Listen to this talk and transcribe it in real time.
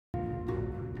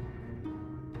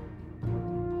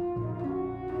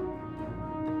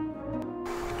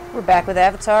We're back with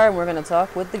Avatar, and we're going to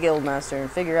talk with the Guildmaster and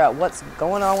figure out what's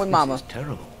going on with Mama. This is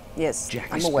terrible. Yes, Jack,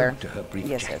 I'm aware. To her brief.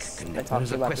 Yes, Jack, yes. I talked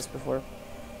to you about this before.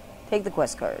 Take the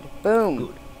quest card. Boom.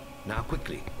 Good. Now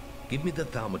quickly, give me the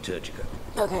thaumaturgica.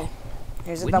 Okay.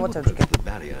 Here's the When you thaumaturgica. approach the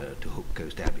barrier to Hook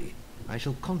Coast Abbey, I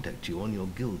shall contact you on your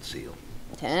guild seal.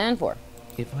 10-4.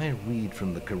 If I read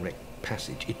from the correct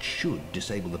passage, it should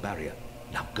disable the barrier.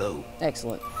 Now go.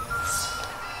 Excellent.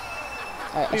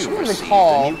 Alright, I should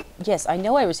recall. Yes, I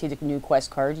know I received a new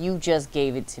quest card. You just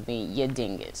gave it to me, you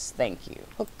dingus. Thank you.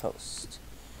 Hook Coast.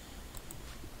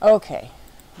 Okay.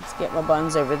 Let's get my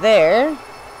buns over there.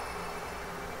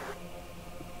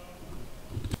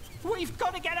 We've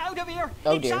got to get out of here.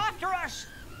 Oh, it's dear. after us.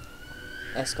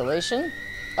 Escalation?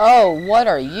 Oh, what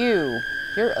are you?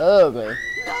 You're ugly.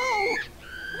 No,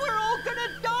 we're all gonna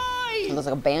die. It looks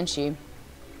like a banshee.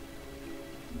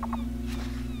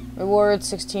 Reward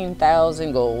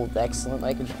 16,000 gold. Excellent.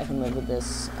 I can live with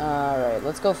this. Alright,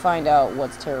 let's go find out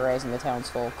what's terrorizing the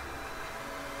townsfolk.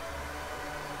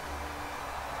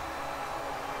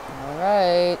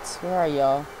 Alright, where are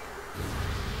y'all?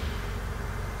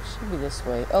 Should be this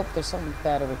way. Oh, there's something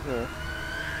bad over here.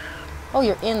 Oh,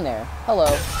 you're in there. Hello.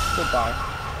 Goodbye.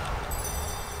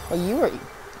 Well, you were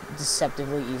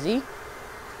deceptively easy.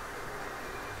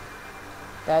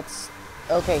 That's...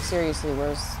 Okay, seriously,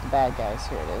 where's the bad guys?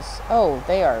 Here it is. Oh,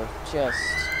 they are just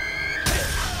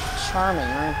charming,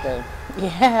 aren't they?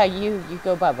 Yeah, you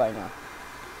go bye-bye now.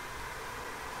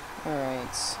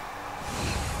 Alright.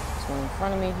 There's one in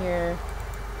front of me here.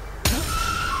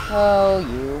 Oh,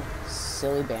 you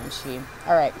silly banshee.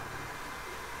 Alright.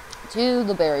 To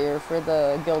the barrier for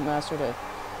the guildmaster to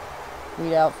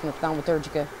read out from the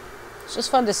thaumaturgica. It's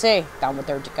just fun to say,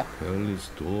 thaumaturgica.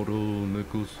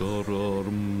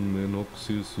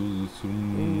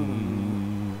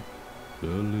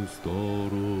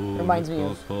 Reminds me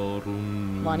of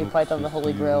Monty Python, the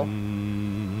Holy Grail.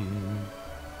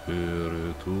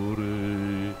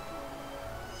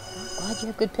 Glad you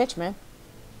have good pitch, man.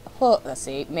 Oh, let's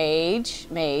see,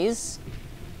 Maze.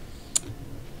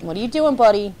 What are you doing,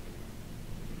 buddy?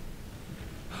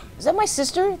 Is that my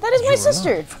sister? That is my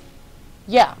sister. Alive.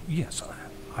 Yeah. Yes,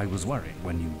 I was worried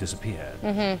when you disappeared.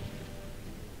 Mm-hmm.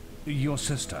 Your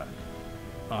sister.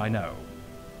 I know.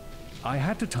 I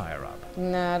had to tie her up.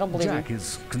 Nah, I don't believe Jack you.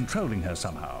 is controlling her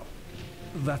somehow.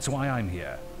 That's why I'm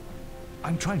here.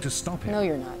 I'm trying to stop him. No,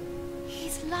 you're not.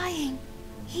 He's lying.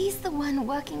 He's the one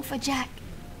working for Jack.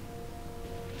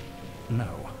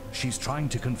 No, she's trying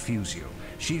to confuse you.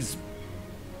 She's...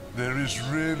 There is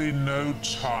really no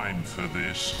time for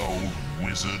this, old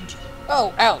wizard.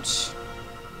 Oh, ouch.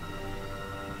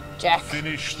 Jack.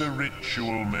 Finish the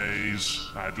ritual, Maze.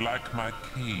 I'd like my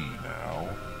key now.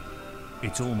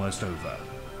 It's almost over,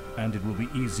 and it will be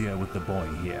easier with the boy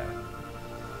here.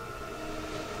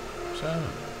 So,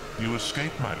 you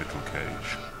escaped my little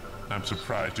cage. I'm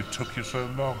surprised it took you so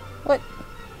long. What?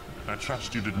 I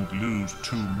trust you didn't lose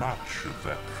too much of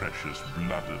that precious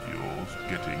blood of yours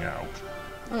getting out.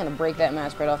 I'm gonna break that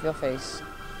mask right off your face.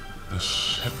 The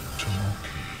septimal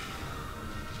key.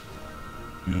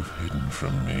 You've hidden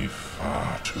from me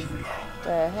far too long.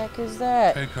 The heck is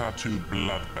that? Take our 2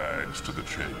 blood bags to the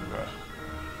chamber.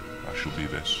 I shall be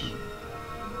there soon.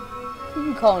 Who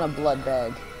you calling a blood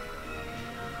bag?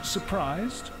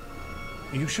 Surprised?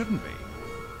 You shouldn't be.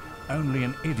 Only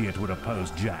an idiot would oppose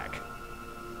Jack.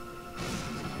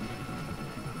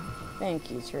 Thank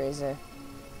you, Teresa.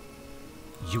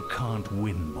 You can't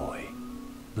win, boy.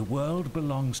 The world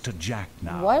belongs to Jack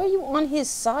now. Why are you on his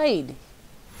side?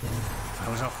 I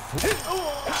was a fool.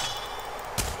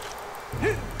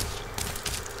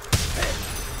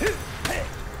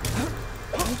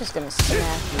 I'm just gonna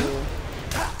smack you.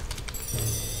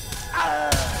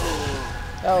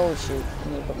 Oh shoot, I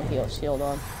need to put my shield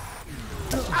on.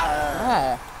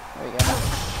 Ah, there we go.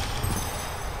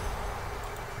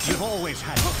 You've always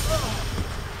had it.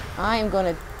 I am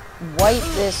gonna wipe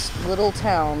this little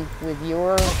town with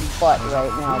your butt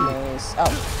right now, Maze.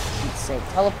 Oh, Pete's sake.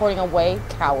 Teleporting away,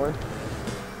 coward.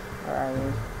 Where are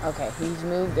you? Okay, he's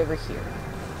moved over here.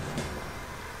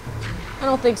 I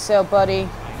don't think so, buddy.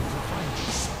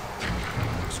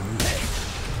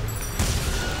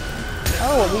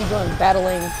 Oh, what are we doing?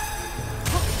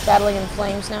 Battling in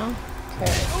flames now?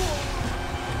 Okay.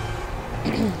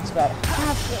 It's about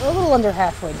a little under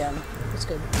halfway done. It's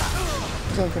good.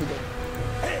 Doing pretty good.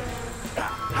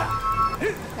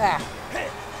 Ah.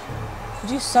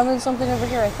 Did you summon something over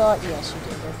here? I thought, yes, you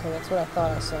did. Okay, that's what I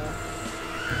thought I saw.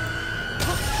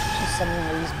 She's summoning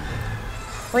all these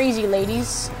crazy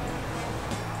ladies.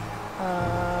 We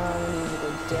need to go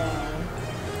down.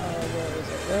 Where is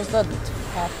it? Where's the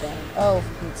path down? Oh,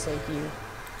 for Pete's sake, you.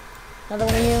 Another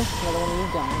one of you. Another one of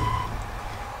you gone.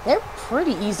 They're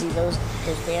pretty easy, those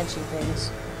banshee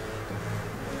things.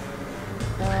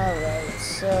 Alright,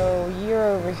 so you're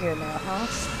over here now, huh?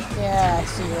 Yeah, I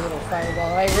see your little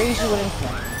fireball. If I raise you in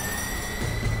front.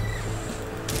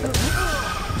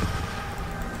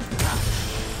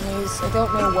 Maze, I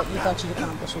don't know what you thought you'd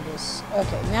accomplish with this.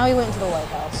 Okay, now he went into the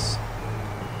lighthouse.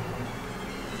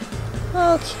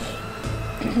 Okay.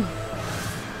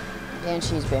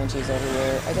 Banshees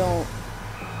everywhere. I don't...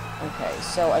 Okay,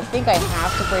 so I think I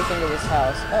have to break into this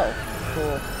house. Oh,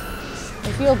 cool.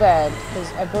 I feel bad,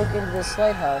 because I broke into this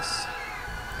lighthouse.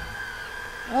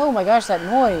 Oh my gosh, that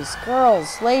noise.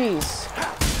 Girls, ladies.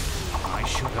 I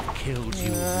should have killed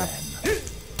you then. Let's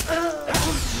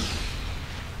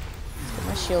get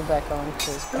my shield back on,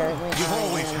 because apparently You've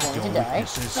always I'm had going your to die.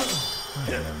 weaknesses.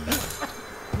 I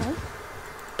know.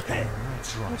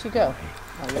 That's right. Where'd you go?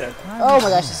 Oh, yeah. Oh my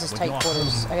gosh, this is tight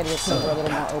quarters. I gotta get somewhere a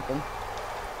little more open.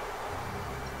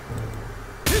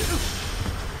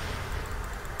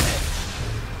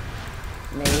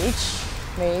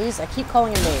 Mage. I keep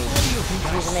calling him Mage.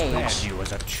 He's a mage. Spared you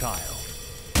as a child.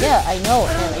 Yeah, I know,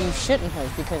 and you shouldn't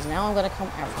have, because now I'm gonna come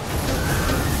after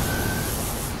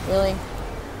you. Really?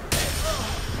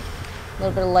 A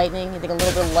little bit of lightning? You think a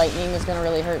little bit of lightning is gonna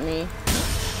really hurt me?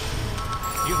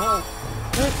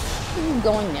 Where are you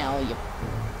going now, you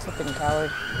flipping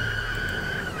coward?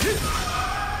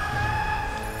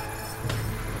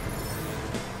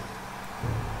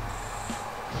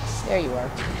 There you are.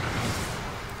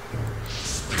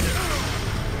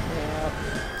 Yeah.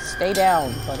 Stay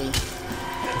down, buddy.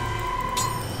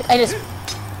 I just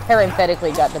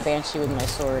parenthetically got the Banshee with my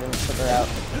sword and took her out.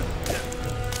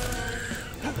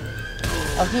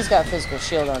 Oh, he's got physical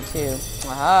shield on too.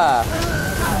 Aha!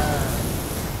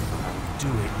 Do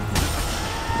it.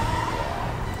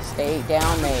 Stay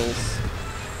down, Maze.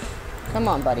 Come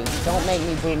on, buddy. Don't make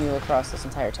me boom you across this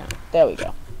entire town. There we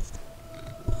go.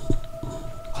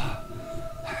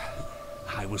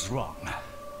 I was wrong.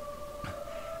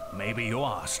 Maybe you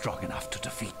are strong enough to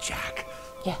defeat Jack.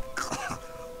 Yeah.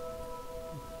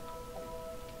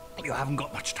 You haven't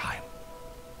got much time.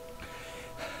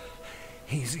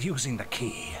 He's using the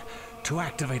key to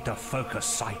activate the focus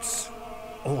sites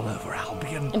all over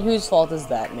Albion. And whose fault is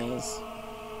that, Maze?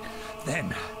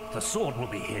 Then the sword will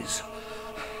be his,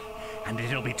 and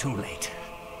it'll be too late.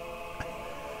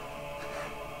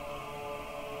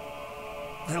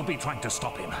 They'll be trying to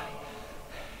stop him.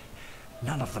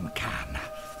 None of them can.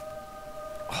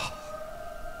 Oh.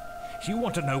 You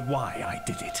want to know why I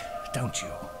did it, don't you?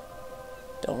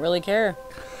 Don't really care.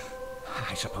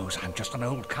 I suppose I'm just an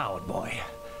old coward boy.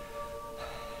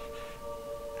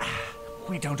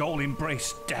 We don't all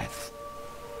embrace death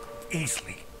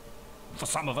easily. For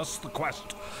some of us,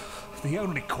 the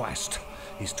only quest,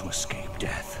 is to escape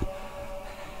death.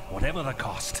 Whatever the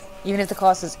cost. Even if the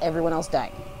cost is everyone else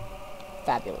dying.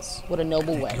 Fabulous. What a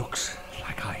noble way. It looks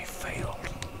like I failed.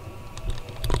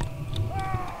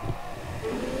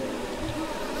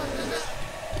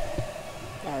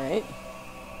 Alright.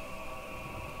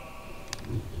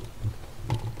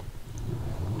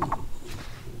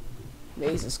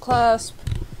 Maze's clasp.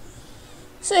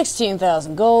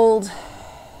 16,000 gold.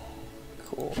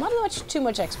 Cool. Not too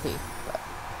much XP, but...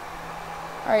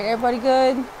 Alright, everybody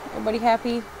good? Everybody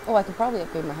happy? Oh, I can probably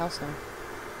upgrade my house now.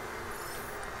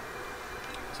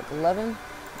 It's like 11?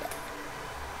 Yeah.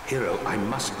 Hero, I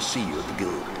must see you at the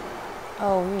guild.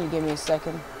 Oh, you need to give me a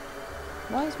second.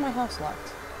 Why is my house locked?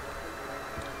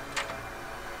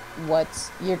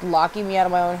 What? You're locking me out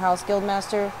of my own house,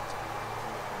 Guildmaster?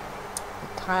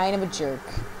 You're kind of a jerk.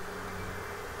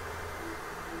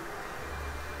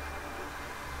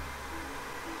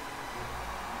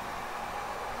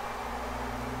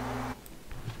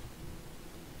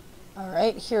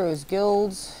 Alright, Heroes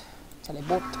Guilds.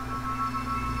 Teleport.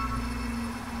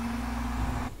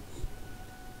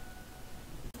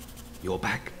 You're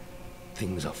back.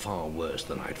 Things are far worse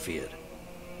than I'd feared.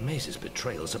 Maze's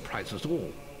betrayal surprised us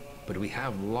all, but we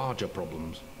have larger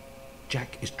problems.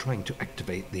 Jack is trying to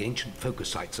activate the ancient focus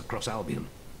sites across Albion.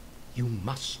 You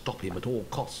must stop him at all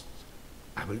costs.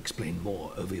 I will explain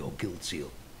more over your guild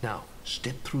seal. Now,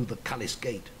 step through the Cullis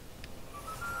Gate.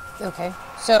 Okay,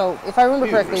 so if I remember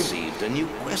correctly... You received a new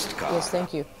quest card. Yes,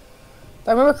 thank you. If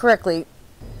I remember correctly...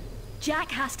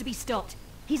 Jack has to be stopped.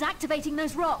 He's activating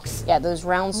those rocks. Yeah, those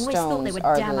round Always thought they stones were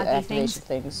are damn the ugly activation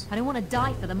things. I don't want to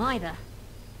die for them either.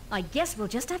 I guess we'll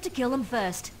just have to kill them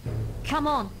first. Come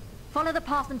on, follow the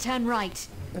path and turn right.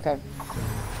 Okay.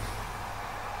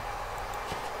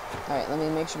 Alright, let me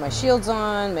make sure my shield's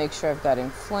on, make sure I've got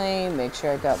inflame, make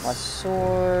sure I've got my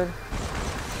sword.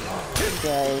 You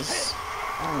guys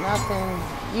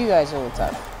Nothing. You guys are the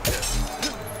tough.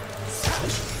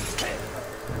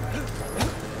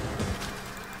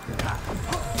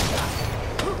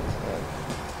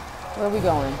 Where are we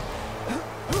going?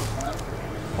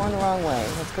 Going the wrong way.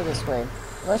 Let's go this way.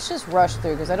 Let's just rush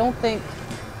through, because I don't think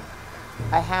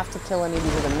I have to kill any of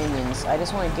these other minions. I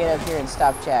just want to get up here and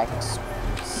stop Jack.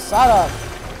 Shut up!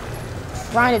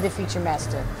 Trying to defeat your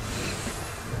master.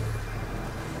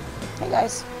 Hey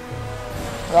guys.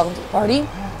 Welcome to the party.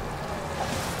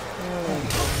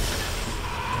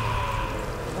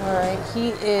 Alright, he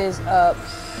is up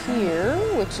here,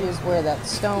 which is where that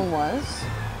stone was.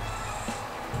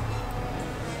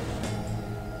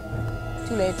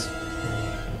 Too late.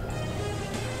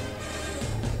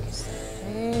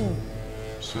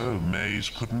 So Maze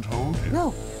couldn't hold you?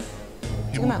 No.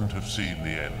 He wouldn't have seen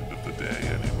the end of the day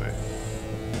anyway.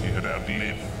 He had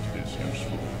outlived his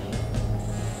usefulness.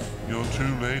 You're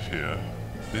too late here.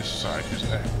 This site is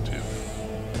active.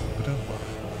 But don't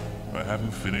worry. I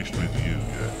haven't finished with you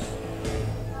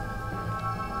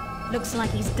yet. Looks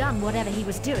like he's done whatever he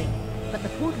was doing, but the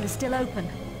portal is still open.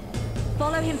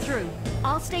 Follow him through.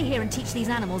 I'll stay here and teach these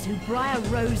animals who Briar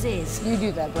Rose is. You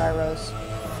do that, Briar Rose.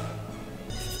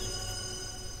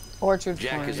 Orchard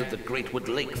Jack Farm. is at the Greatwood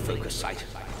Lake focus site.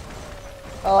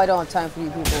 Oh, I don't have time for you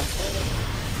people.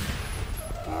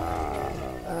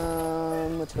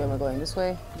 Which way am I going? This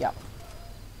way? Yeah.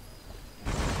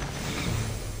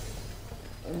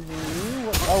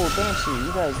 Oh, Banshee,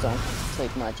 you guys don't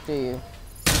take much, do you?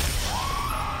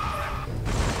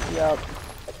 Yup.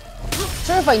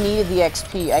 Sure, if I needed the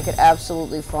XP, I could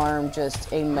absolutely farm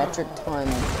just a metric ton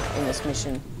in this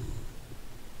mission.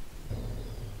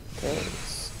 Okay.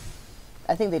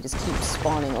 I think they just keep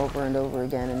spawning over and over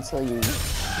again until you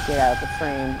get out of the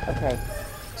frame. Okay.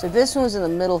 So this one was in the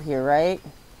middle here, right?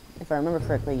 If I remember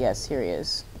correctly, yes, here he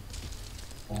is.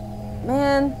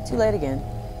 Man, too late again.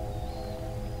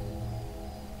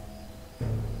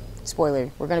 Spoiler,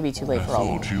 we're gonna be too late for all of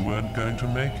them. I thought you weren't going to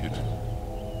make it.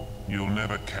 You'll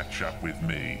never catch up with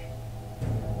me.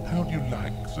 How do you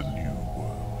like the new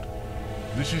world?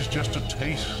 This is just a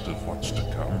taste of what's to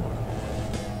come.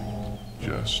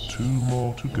 Just 2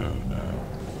 more to go now.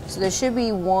 So there should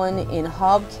be one in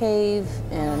Hob Cave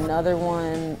and another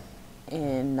one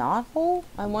in Knothole,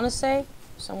 I want to say.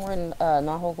 Somewhere in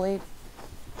Knothole Glade.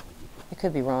 I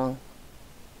could be wrong.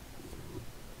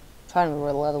 I'm trying to remember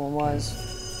where the other one was.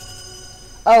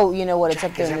 Oh, you know what? It's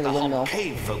up there near the windmill.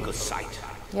 Cave focus site.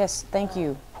 Yes, thank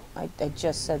you. I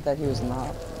just said that he was in the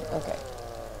Hob. Okay.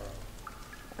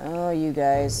 Oh, you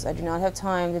guys. I do not have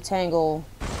time to tangle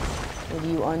with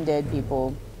you undead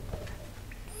people.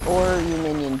 Or you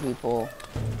minion people.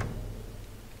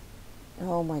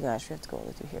 Oh my gosh, we have to go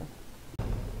through here.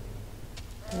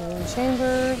 Moon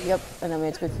chamber, yep, and then we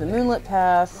have to go through the moonlit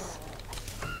path.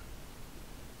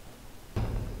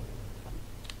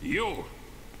 You!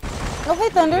 Oh, hey,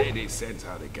 Thunder! The lady sent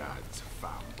her regards,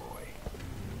 farm boy.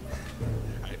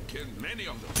 I've killed many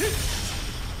of them.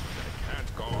 I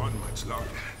can't go on much longer.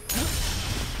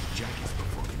 Jack is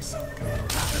performing some kind of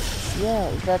practice.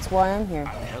 Yeah, that's why I'm here.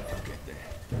 I'll help you get there.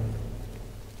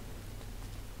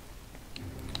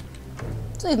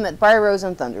 So we've met Briar Rose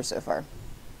and Thunder so far.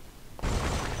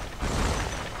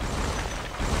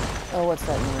 Oh, what's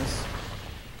that noise?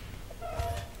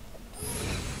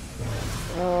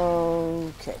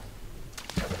 Okay.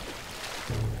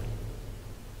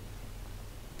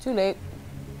 Too late.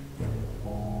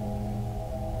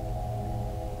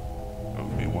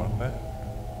 Only one left.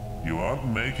 You aren't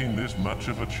making this much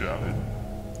of a challenge.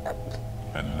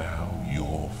 And now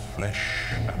your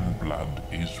flesh and blood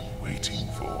is waiting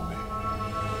for me.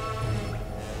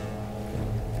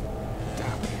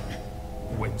 Damn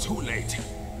him. We're too late.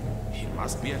 He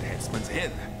must be at Headsman's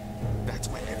Hill. That's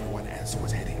where everyone else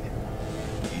was heading.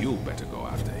 You better go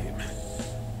after him.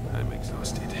 I'm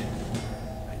exhausted.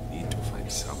 I need to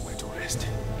find somewhere to rest.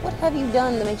 What have you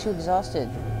done that makes you exhausted?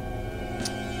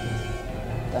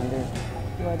 Thunder,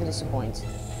 you are to disappoint.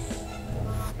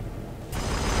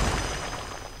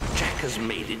 Jack has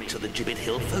made it to the Gibbet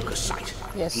Hill focus site.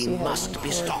 Yes, he he has. must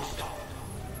be stopped.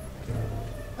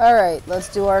 Alright, let's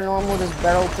do our normal just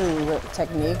barrel through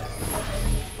technique.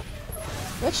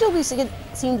 Actually, we seem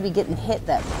to be getting hit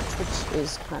that much, which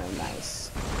is kind of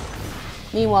nice.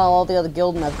 Meanwhile, all the other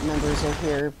guild members are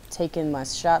here taking my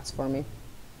shots for me.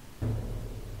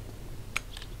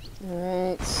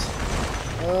 Alright.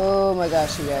 Oh my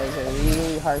gosh, you guys are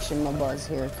really harshing my buzz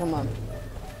here. Come on.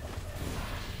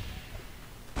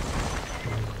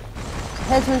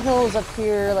 Headsman Hill is up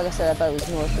here. Like I said, I thought it was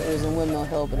north. It was in Windmill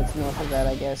Hill, but it's north of that,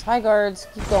 I guess. Hi, guards.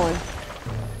 Keep going.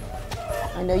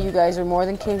 I know you guys are more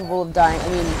than capable of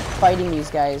fighting these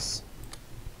guys.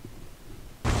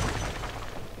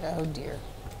 Oh dear.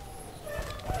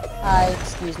 Hi,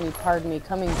 excuse me, pardon me,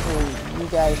 coming through. You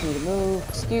guys need to move.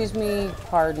 Excuse me,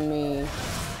 pardon me.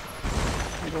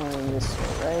 I'm going this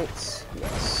way, right?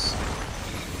 Yes.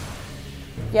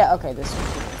 Yeah, okay, this way.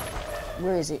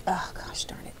 Where is he? Oh, gosh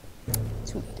darn it.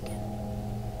 Too late again.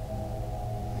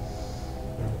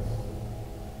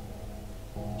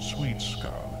 Sweet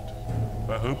Scarlet,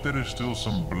 I hope there is still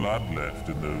some blood left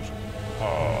in those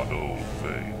hard old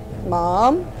veins.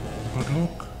 Mom? But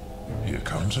look, here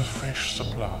comes a fresh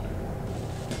supply.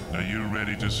 Are you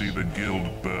ready to see the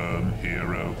guild burn,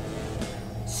 hero?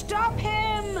 Stop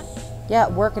him! Yeah,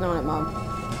 working on it, Mom.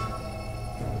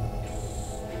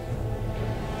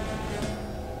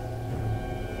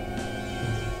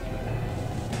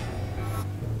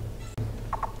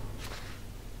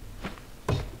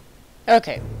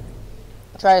 Okay.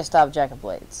 Try to stop Jack of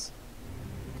Blades.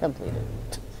 Completed.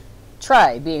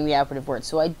 Try being the operative word.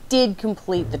 So I did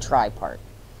complete the try part.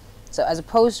 So as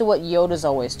opposed to what Yoda's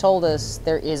always told us,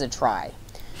 there is a try.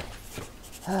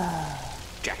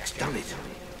 Jack's done it.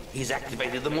 He's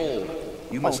activated them all.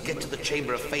 You must get to the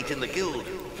Chamber of Fate in the Guild.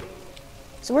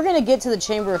 So we're going to get to the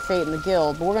Chamber of Fate in the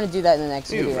Guild, but we're going to do that in the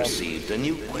next You've video. received a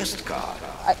new quest card.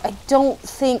 I don't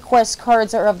think quest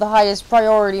cards are of the highest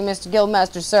priority, Mr.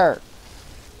 Guildmaster, sir.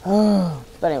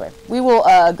 But anyway, we will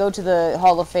go to the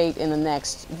Hall of Fate in the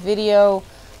next video.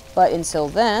 But until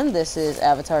then, this is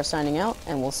Avatar signing out,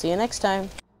 and we'll see you next time.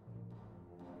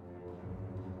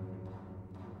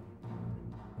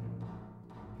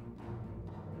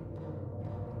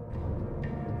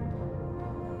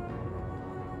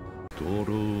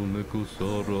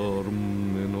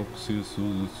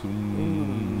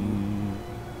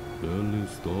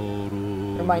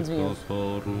 Reminds me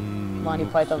of Monty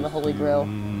Python, the Holy Grail.